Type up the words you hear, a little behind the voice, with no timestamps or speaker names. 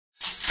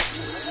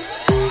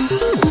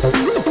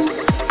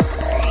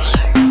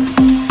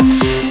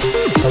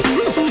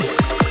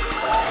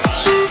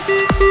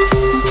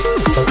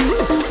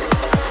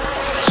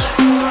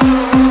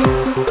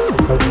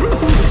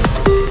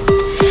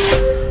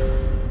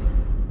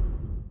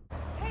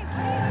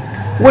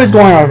What is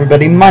going on,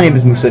 everybody? My name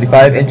is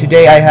Moose35 and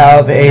today I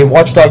have a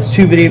Watch Dogs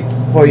 2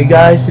 video for you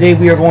guys. Today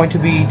we are going to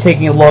be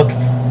taking a look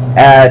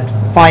at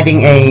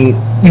finding a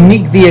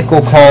unique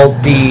vehicle called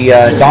the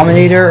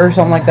Dominator or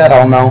something like that. I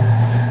don't know.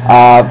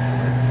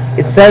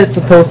 It said it's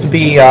supposed to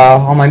be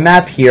on my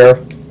map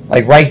here,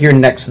 like right here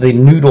next to the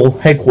Noodle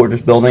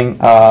headquarters building.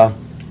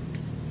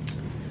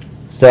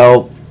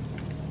 So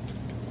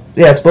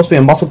yeah, it's supposed to be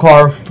a muscle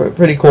car.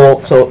 Pretty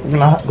cool. So we're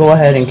gonna go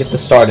ahead and get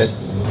this started.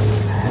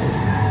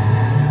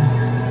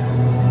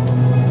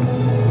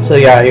 So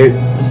yeah,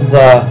 this is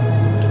the.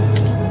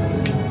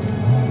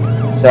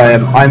 So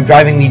I'm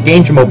driving the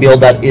DangerMobile.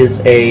 That is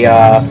a.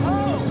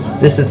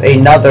 This is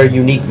another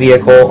unique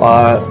vehicle.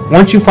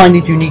 Once you find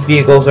these unique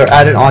vehicles, they're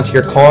added onto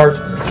your car's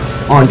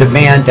on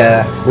demand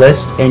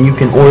list, and you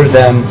can order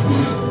them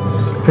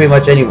pretty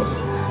much anywhere.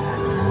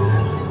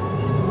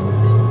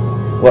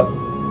 What?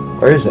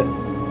 Where is it?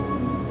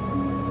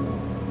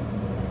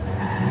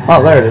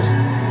 Oh, there it is.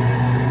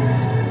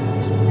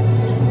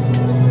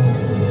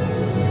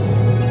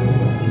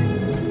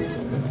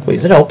 Wait,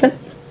 is it open?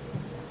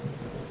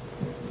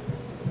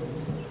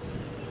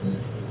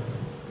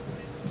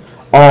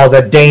 Oh,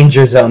 the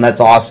danger zone.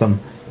 That's awesome.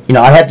 You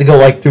know, I had to go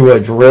like through a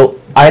drill.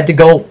 I had to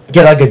go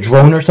get like a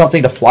drone or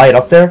something to fly it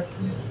up there.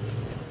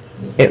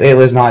 It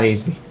was not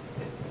easy.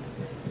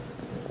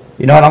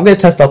 You know what? I'm gonna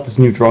test out this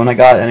new drone I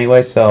got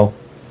anyway. So.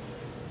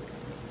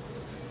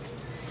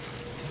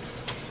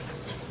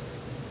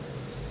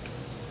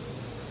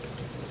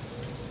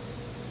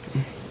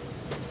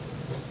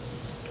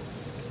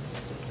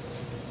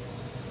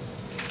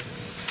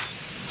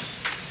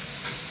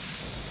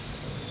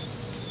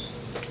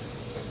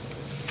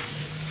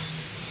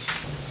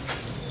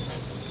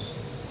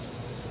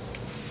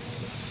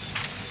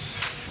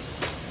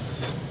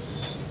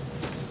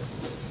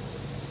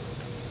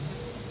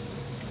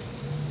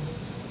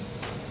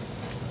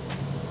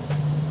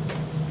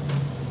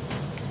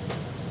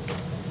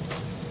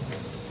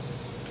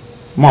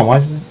 Come on, why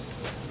is it?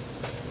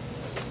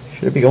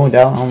 Should it be going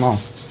down? I don't know.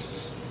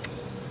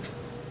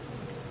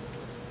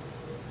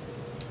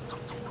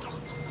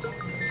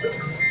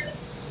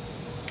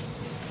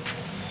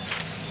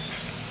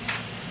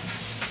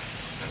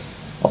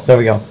 Oh, there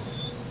we go.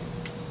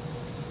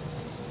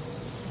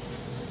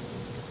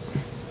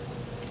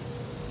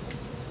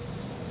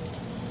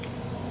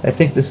 I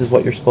think this is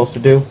what you're supposed to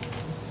do.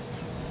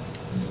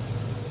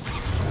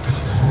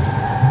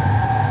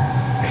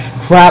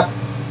 Crap!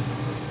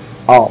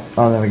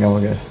 Oh, there we go, we're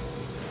good.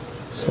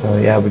 So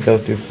yeah, we go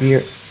through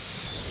here.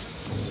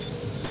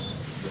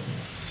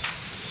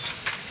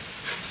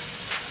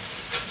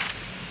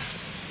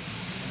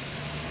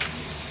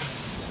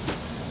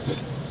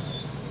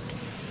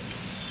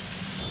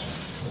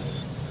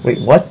 Wait,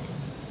 what?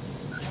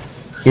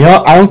 You know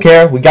what? I don't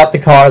care. We got the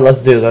car.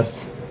 Let's do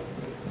this.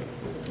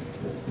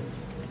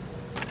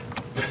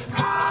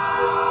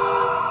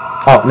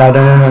 Oh, no.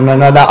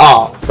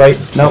 Oh,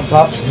 right. No,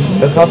 cops.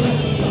 No cops.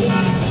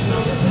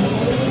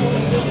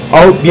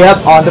 Oh, yep,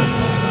 on the...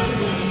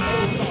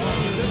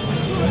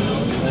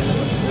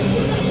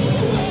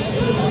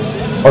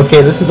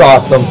 Okay, this is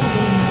awesome.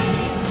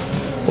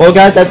 Well,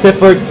 guys, that's it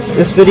for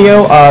this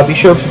video. Be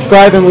sure to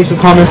subscribe and leave some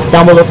comments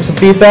down below for some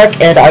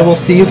feedback, and I will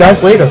see you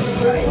guys later.